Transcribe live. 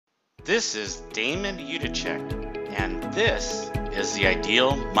This is Damon Udacek, and this is the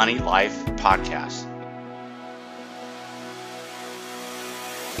Ideal Money Life podcast.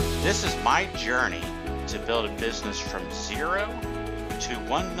 This is my journey to build a business from zero to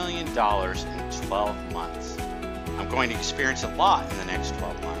 $1 million in 12 months. I'm going to experience a lot in the next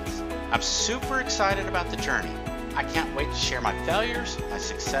 12 months. I'm super excited about the journey. I can't wait to share my failures, my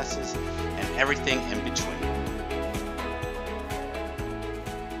successes, and everything in between.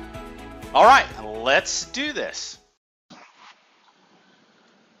 All right, let's do this.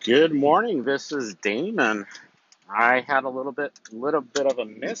 Good morning. This is Damon. I had a little bit of a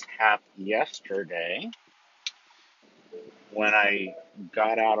mishap yesterday when I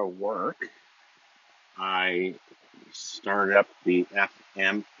got out of work. I started up the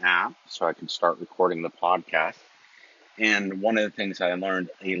FM app so I could start recording the podcast. And one of the things I learned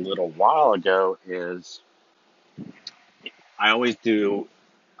a little while ago is I always do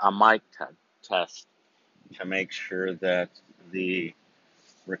a mic test to make sure that the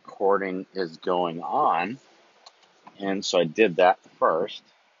recording is going on. And so I did that first,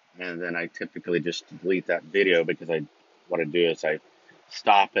 and then I typically just delete that video because what I do is I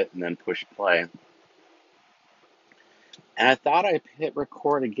stop it and then push play. And I thought I hit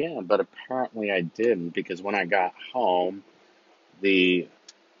record again, but apparently I didn't, because when I got home, the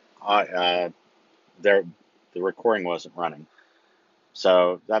the recording wasn't running.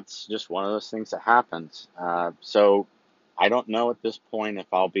 So that's just one of those things that happens. So I don't know at this point if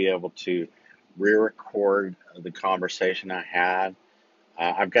I'll be able to re-record the conversation I had.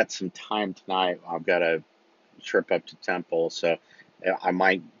 I've got some time tonight. I've got a trip up to Temple, so I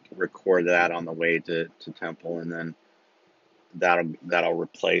might record that on the way to Temple, and then that'll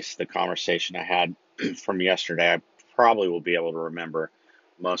replace the conversation I had from yesterday. I probably will be able to remember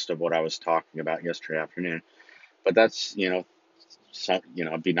most of what I was talking about yesterday afternoon. But that's,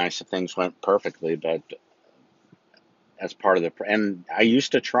 it'd be nice if things went perfectly, but as part of and I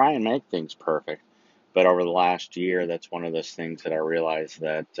used to try and make things perfect, but over the last year, that's one of those things that I realized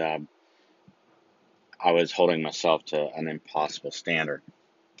that I was holding myself to an impossible standard.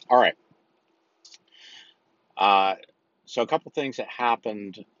 All right. So a couple things that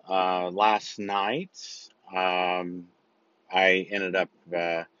happened last night. I ended up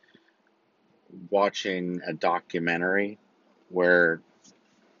watching a documentary where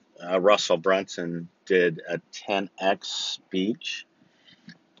Russell Brunson did a 10X speech.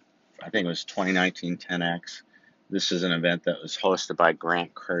 I think it was 2019 10X. This is an event that was hosted by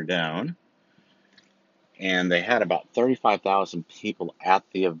Grant Cardone. And they had about 35,000 people at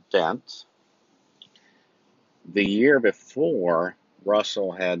the event. The year before,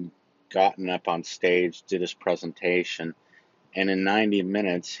 Russell had gotten up on stage, did his presentation, and in 90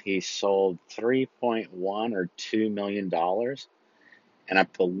 minutes, he sold $3.1 or $2 million. And I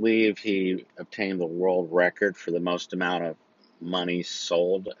believe he obtained the world record for the most amount of money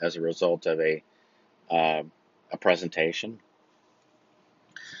sold as a result of a presentation.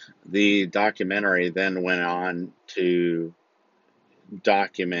 The documentary then went on to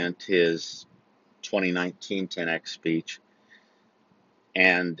document his 2019 10X speech,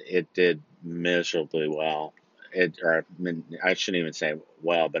 and it did miserably well. I shouldn't even say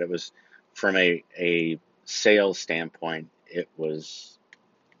well, but it was, from a sales standpoint, he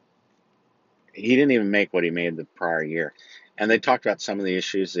didn't even make what he made the prior year. And they talked about some of the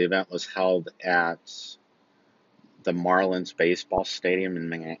issues. The event was held at the Marlins baseball stadium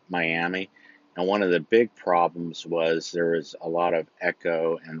in Miami. And one of the big problems was there was a lot of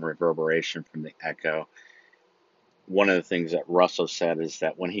echo and reverberation from the echo. One of the things that Russell said is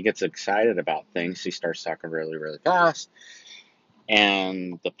that when he gets excited about things, he starts talking really, really fast.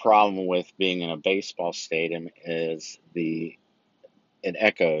 And the problem with being in a baseball stadium is it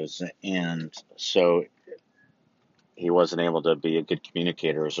echoes. And so he wasn't able to be a good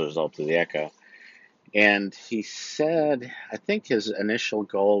communicator as a result of the echo. And he said, I think his initial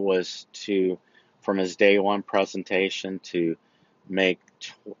goal was from his day one presentation, to make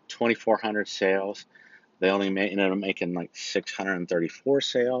 2,400 sales. They only ended up making like 634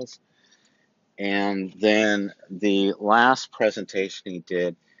 sales. And then the last presentation he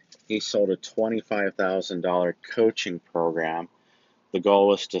did, he sold a $25,000 coaching program. The goal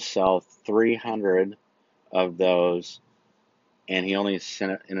was to sell 300 of those, and he only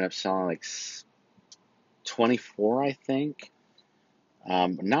ended up selling like 24, I think.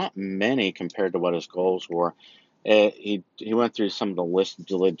 Not many compared to what his goals were. He went through some of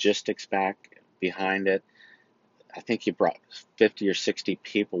the logistics back behind it. I think he brought 50 or 60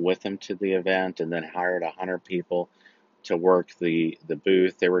 people with him to the event, and then hired 100 people to work the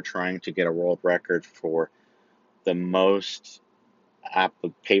booth. They were trying to get a world record for the most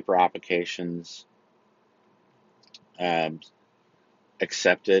paper applications um,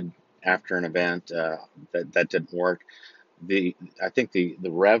 accepted after an event that didn't work. The I think the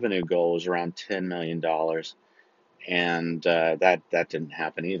revenue goal was around $10 million, and that didn't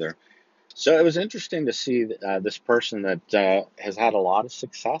happen either. So it was interesting to see this person that has had a lot of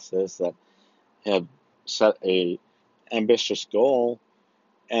successes that have set a ambitious goal,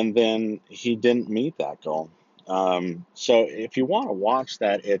 and then he didn't meet that goal. So if you want to watch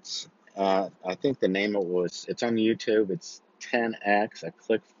that, I think the name of it was it's on YouTube. It's 10x a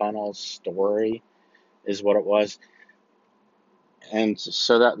ClickFunnels story is what it was, and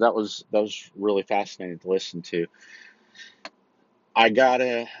so that was really fascinating to listen to. I got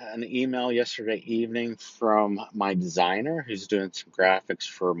an email yesterday evening from my designer who's doing some graphics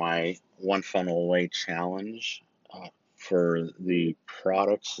for my One Funnel Away challenge for the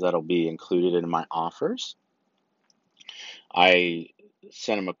products that'll be included in my offers. I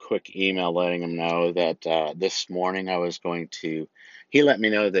sent him a quick email letting him know that this morning he let me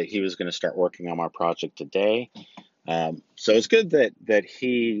know that he was going to start working on my project today. So it's good that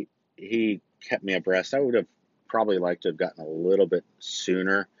he kept me abreast. I would have probably liked to have gotten a little bit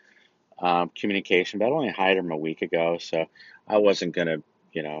sooner communication, but I only hired him a week ago, so I wasn't gonna,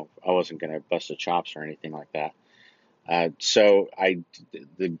 I wasn't gonna bust the chops or anything like that.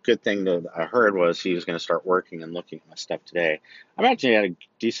 The good thing that I heard was he was going to start working and looking at my stuff today. I imagine he had a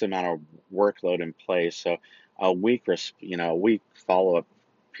decent amount of workload in place, so a week follow up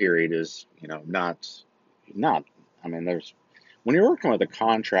period is, not. I mean, when you're working with a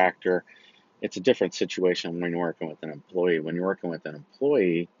contractor, it's a different situation when you're working with an employee. When you're working with an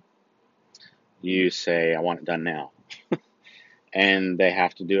employee, you say, "I want it done now," and they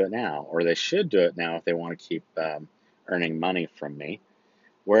have to do it now, or they should do it now if they want to keep earning money from me.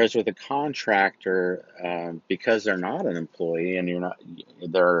 Whereas with a contractor, because they're not an employee and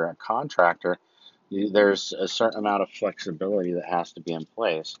they're a contractor, there's a certain amount of flexibility that has to be in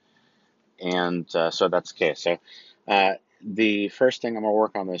place. And so that's the case. So uh, the first thing I'm going to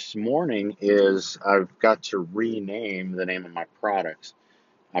work on this morning is I've got to rename the name of my products.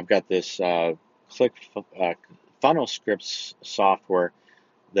 I've got this Click Funnel Scripts software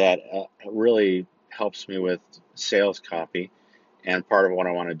that really helps me with sales copy. And part of what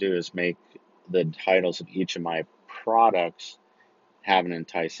I want to do is make the titles of each of my products have an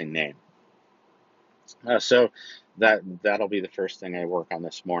enticing name. So that'll be the first thing I work on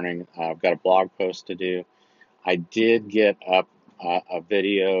this morning. I've got a blog post to do. I did get up a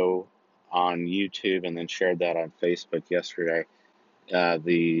video on YouTube and then shared that on Facebook yesterday.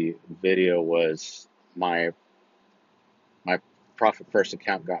 The video was my Profit First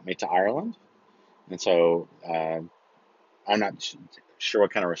account got me to Ireland, and so I'm not sure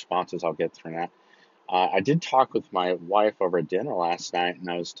what kind of responses I'll get from that. I did talk with my wife over dinner last night, and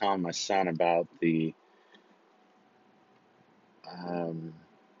I was telling my son about um,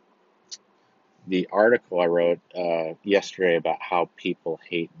 the article I wrote yesterday about how people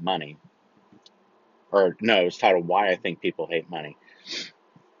hate money. Or no, it was titled "Why I Think People Hate Money,"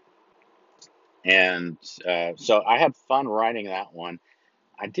 and so I had fun writing that one.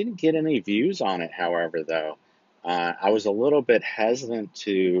 I didn't get any views on it, however, though. I was a little bit hesitant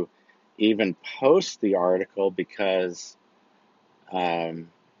to even post the article because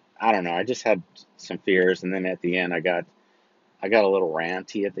um, I don't know. I just had some fears, and then at the end, I got a little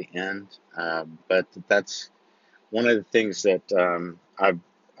ranty at the end. But that's one of the things that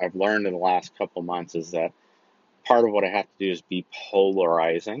I've learned in the last couple months is that part of what I have to do is be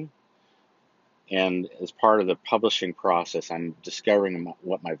polarizing. And as part of the publishing process, I'm discovering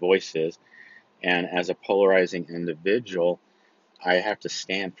what my voice is. And as a polarizing individual, I have to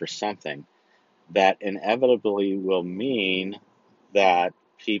stand for something that inevitably will mean that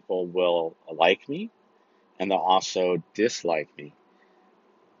people will like me and they'll also dislike me.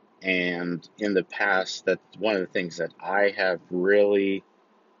 And in the past, that's one of the things that I have really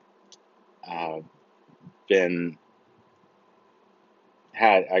uh, been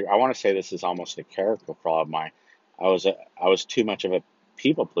had. I want to say this is almost a character flaw of mine. I was too much of a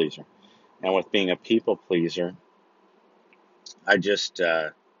people pleaser, and with being a people pleaser, I just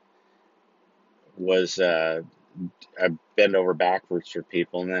was I bend over backwards for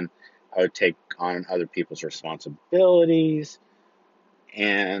people, and then I would take on other people's responsibilities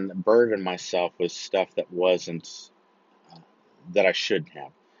and burden myself with stuff that wasn't uh, that I shouldn't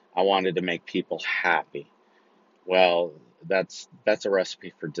have. I wanted to make people happy. Well, that's a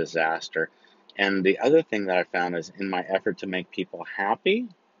recipe for disaster. And the other thing that I found is in my effort to make people happy,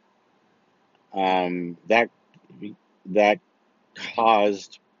 that that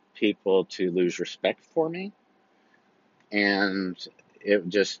caused people to lose respect for me. and it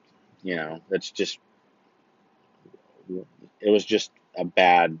just, it was just a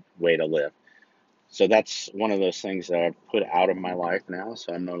bad way to live. So that's one of those things that I've put out of my life now.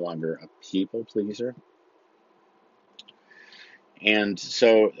 So I'm no longer a people pleaser. And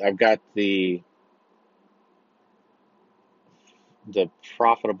so I've got the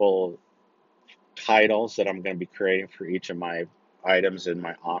profitable titles that I'm going to be creating for each of my items in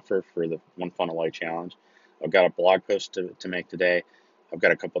my offer for the One Funnel Away Challenge. I've got a blog post to make today. I've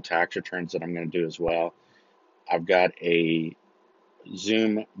got a couple tax returns that I'm going to do as well. I've got a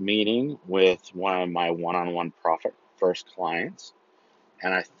Zoom meeting with one of my one-on-one profit first clients.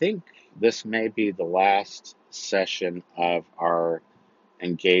 And I think this may be the last session of our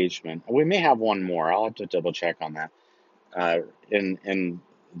engagement. We may have one more. I'll have to double check on that. Uh, in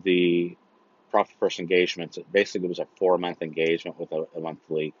the profit first engagements, it basically was a 4-month engagement with a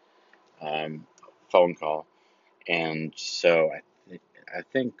monthly um, phone call. And so I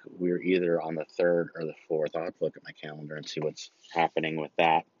think we're either on the third or the fourth. I'll have to look at my calendar and see what's happening with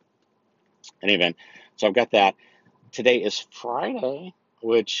that. Anyway, so I've got that. Today is Friday,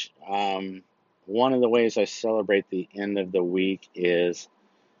 which one of the ways I celebrate the end of the week is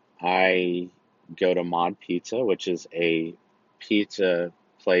I go to Mod Pizza, which is a pizza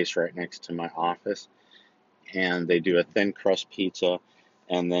place right next to my office, and they do a thin crust pizza,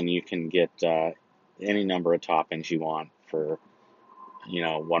 and then you can get any number of toppings you want for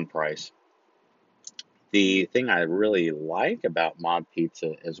one price. The thing I really like about Mod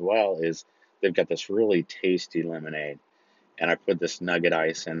Pizza as well is they've got this really tasty lemonade, and I put this nugget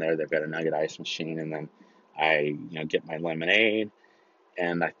ice in there. They've got a nugget ice machine, and then I get my lemonade,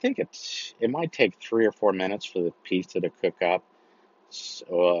 and I think it might take 3 or 4 minutes for the pizza to cook up.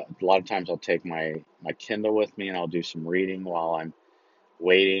 So a lot of times I'll take my Kindle with me and I'll do some reading while I'm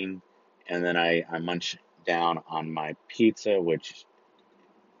waiting, and then I munch down on my pizza, which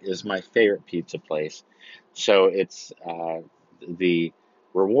is my favorite pizza place. So it's the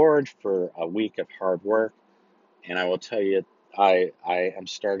reward for a week of hard work, and I will tell you, I am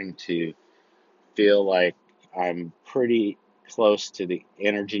starting to feel like I'm pretty close to the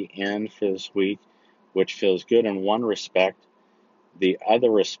energy end for this week, which feels good in one respect. The other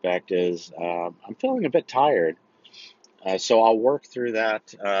respect is I'm feeling a bit tired. So I'll work through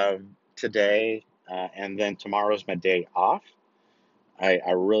that today, and then tomorrow's my day off.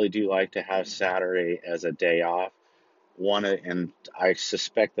 I really do like to have Saturday as a day off. And I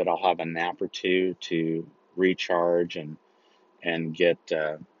suspect that I'll have a nap or two to recharge and get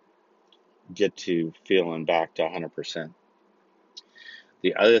to feeling back to 100%.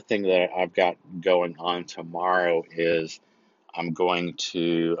 The other thing that I've got going on tomorrow is I'm going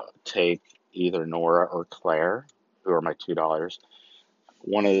to take either Nora or Claire, who are my $2.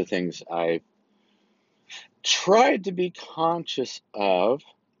 One of the things I tried to be conscious of,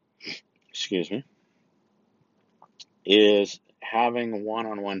 excuse me, is having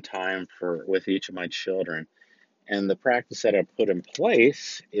one-on-one time with each of my children. And the practice that I put in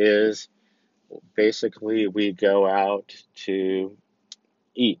place is basically we go out to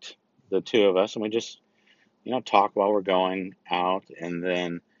eat, the two of us, and we just talk while we're going out, and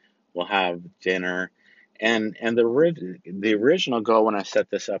then we'll have dinner. And the original goal when I set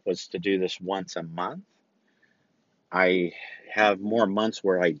this up was to do this once a month. I have more months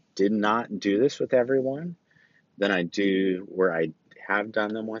where I did not do this with everyone than I do where I have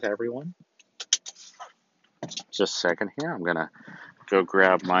done them with everyone. Just a second here. I'm gonna go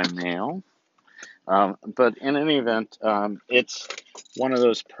grab my mail. But in any event, it's one of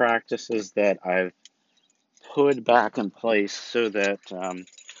those practices that I've put back in place so that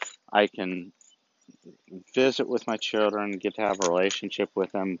I can visit with my children, get to have a relationship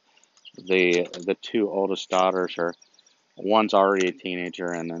with them. The two oldest daughters are one's already a teenager,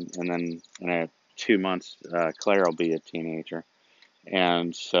 and then in 2 months, Claire will be a teenager,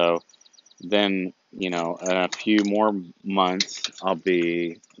 and so then in a few more months,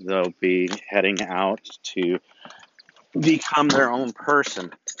 they'll be heading out to become their own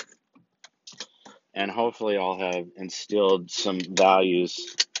person, and hopefully I'll have instilled some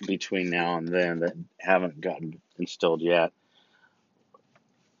values between now and then that haven't gotten instilled yet.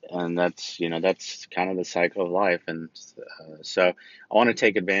 And that's kind of the cycle of life. And so I want to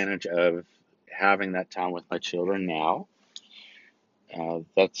take advantage of having that time with my children now.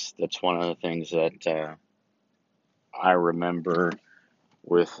 That's one of the things that I remember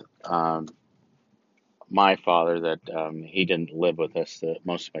with my father, that he didn't live with us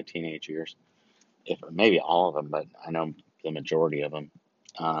most of my teenage years, if maybe all of them, but I know the majority of them.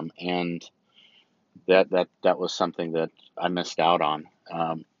 And that was something that I missed out on.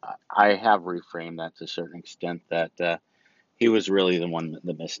 I have reframed that to a certain extent, that he was really the one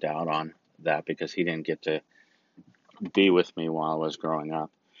that missed out on that because he didn't get to be with me while I was growing up.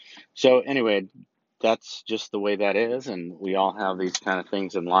 So anyway, that's just the way that is, and we all have these kind of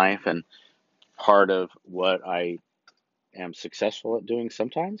things in life, and part of what I am successful at doing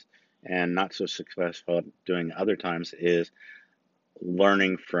sometimes and not so successful at doing other times is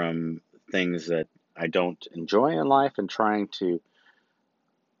learning from things that I don't enjoy in life and trying to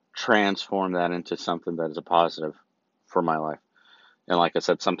transform that into something that is a positive for my life. And like I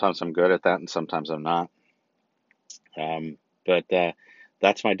said, sometimes I'm good at that and sometimes I'm not. But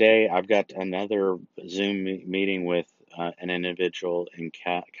that's my day. I've got another Zoom meeting with an individual in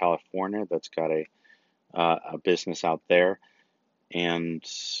California that's got a business out there. And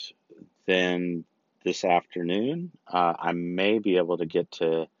then this afternoon, I may be able to get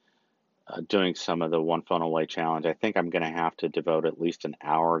to doing some of the One Phone Away challenge. I think I'm going to have to devote at least an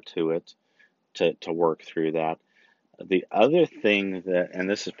hour to it to work through that. The other thing that, and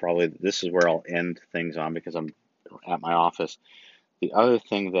this is where I'll end things on because I'm at my office. The other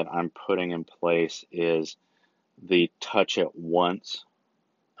thing that I'm putting in place is the touch it once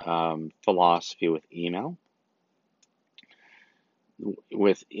philosophy with email.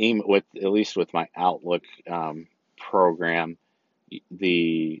 With at least with my Outlook program,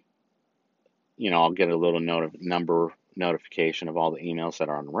 I'll get a little notification of all the emails that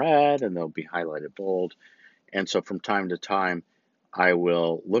are unread, and they'll be highlighted bold. And so from time to time, I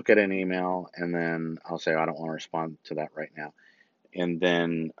will look at an email and then I'll say, I don't want to respond to that right now. And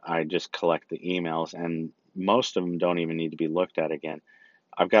then I just collect the emails, and most of them don't even need to be looked at again.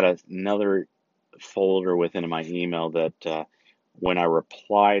 I've got another folder within my email that when I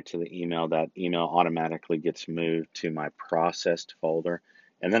reply to the email, that email automatically gets moved to my processed folder,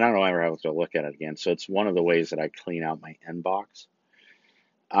 and then I don't ever have to look at it again. So it's one of the ways that I clean out my inbox.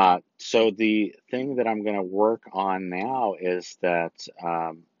 So the thing that I'm going to work on now is that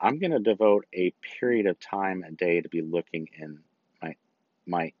I'm going to devote a period of time a day to be looking in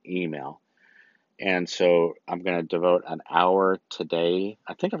my email. And so I'm going to devote an hour today.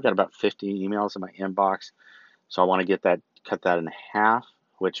 I think I've got about 50 emails in my inbox. So I want to cut that in half,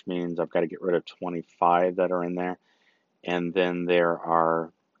 which means I've got to get rid of 25 that are in there. And then there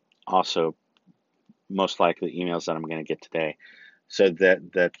are also most likely emails that I'm going to get today. So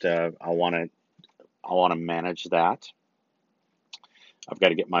that I want to manage that. I've got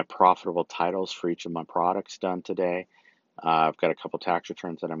to get my profitable titles for each of my products done today. I've got a couple tax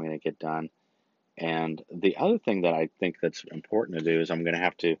returns that I'm going to get done. And the other thing that I think that's important to do is I'm going to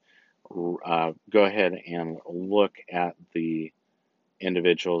have to go ahead and look at the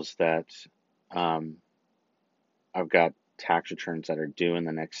individuals that I've got tax returns that are due in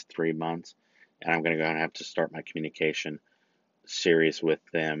the next 3 months. And I'm going to go and have to start my communication series with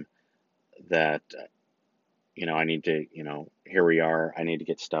them that, I need to, here we are, I need to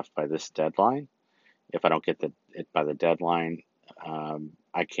get stuff by this deadline. If I don't get it by the deadline,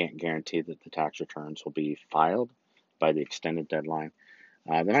 I can't guarantee that the tax returns will be filed by the extended deadline.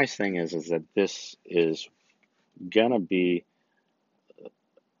 The nice thing is that this is going to be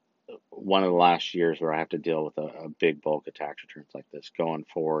one of the last years where I have to deal with a big bulk of tax returns like this. Going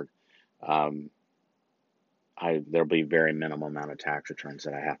forward, there'll be very minimal amount of tax returns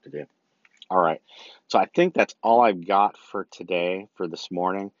that I have to do. All right, so I think that's all I've got for today, for this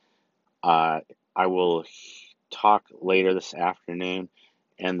morning. I will talk later this afternoon,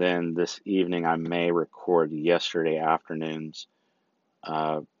 and then this evening I may record yesterday afternoon's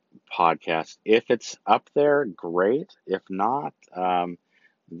podcast. If it's up there, great. If not,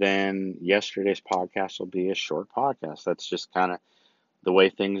 then yesterday's podcast will be a short podcast. That's just kind of the way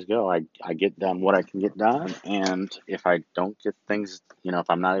things go. I get done what I can get done, and if I don't get things, if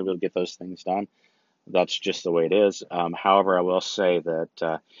I'm not able to get those things done, that's just the way it is. However, I will say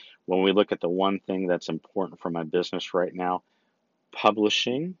that when we look at the one thing that's important for my business right now,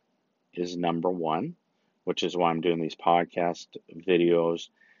 publishing is number one, which is why I'm doing these podcast videos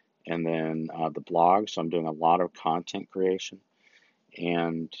and then the blog. So I'm doing a lot of content creation.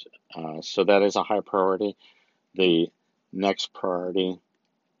 And so that is a high priority. The next priority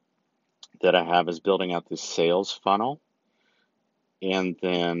that I have is building out the sales funnel. And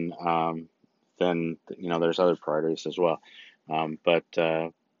then there's other priorities as well.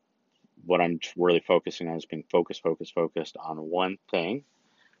 But what I'm really focusing on is being focused on one thing,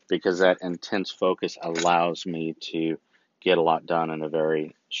 because that intense focus allows me to get a lot done in a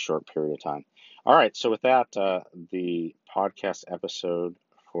very short period of time. All right, so with that, the podcast episode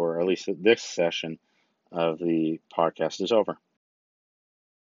for at least this session of the podcast is over.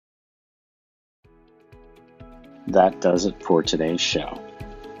 That does it for today's show.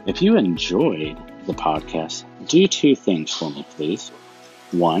 If you enjoyed the podcast, do two things for me, please.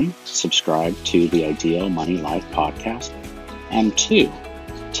 One, subscribe to the Ideal Money Life podcast. And two,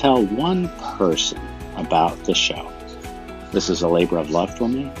 tell one person about the show. This is a labor of love for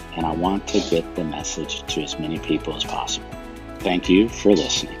me, and I want to get the message to as many people as possible. Thank you for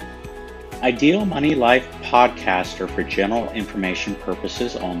listening. Ideal Money Life podcasts are for general information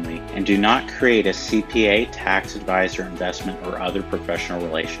purposes only and do not create a CPA, tax advisor, investment, or other professional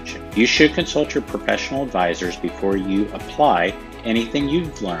relationship. You should consult your professional advisors before you apply anything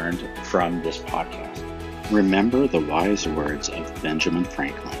you've learned from this podcast. Remember the wise words of Benjamin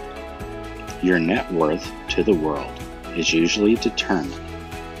Franklin. Your net worth to the world is usually determined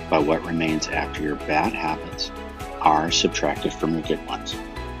by what remains after your bad habits are subtracted from your good ones.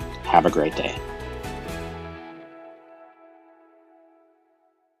 Have a great day.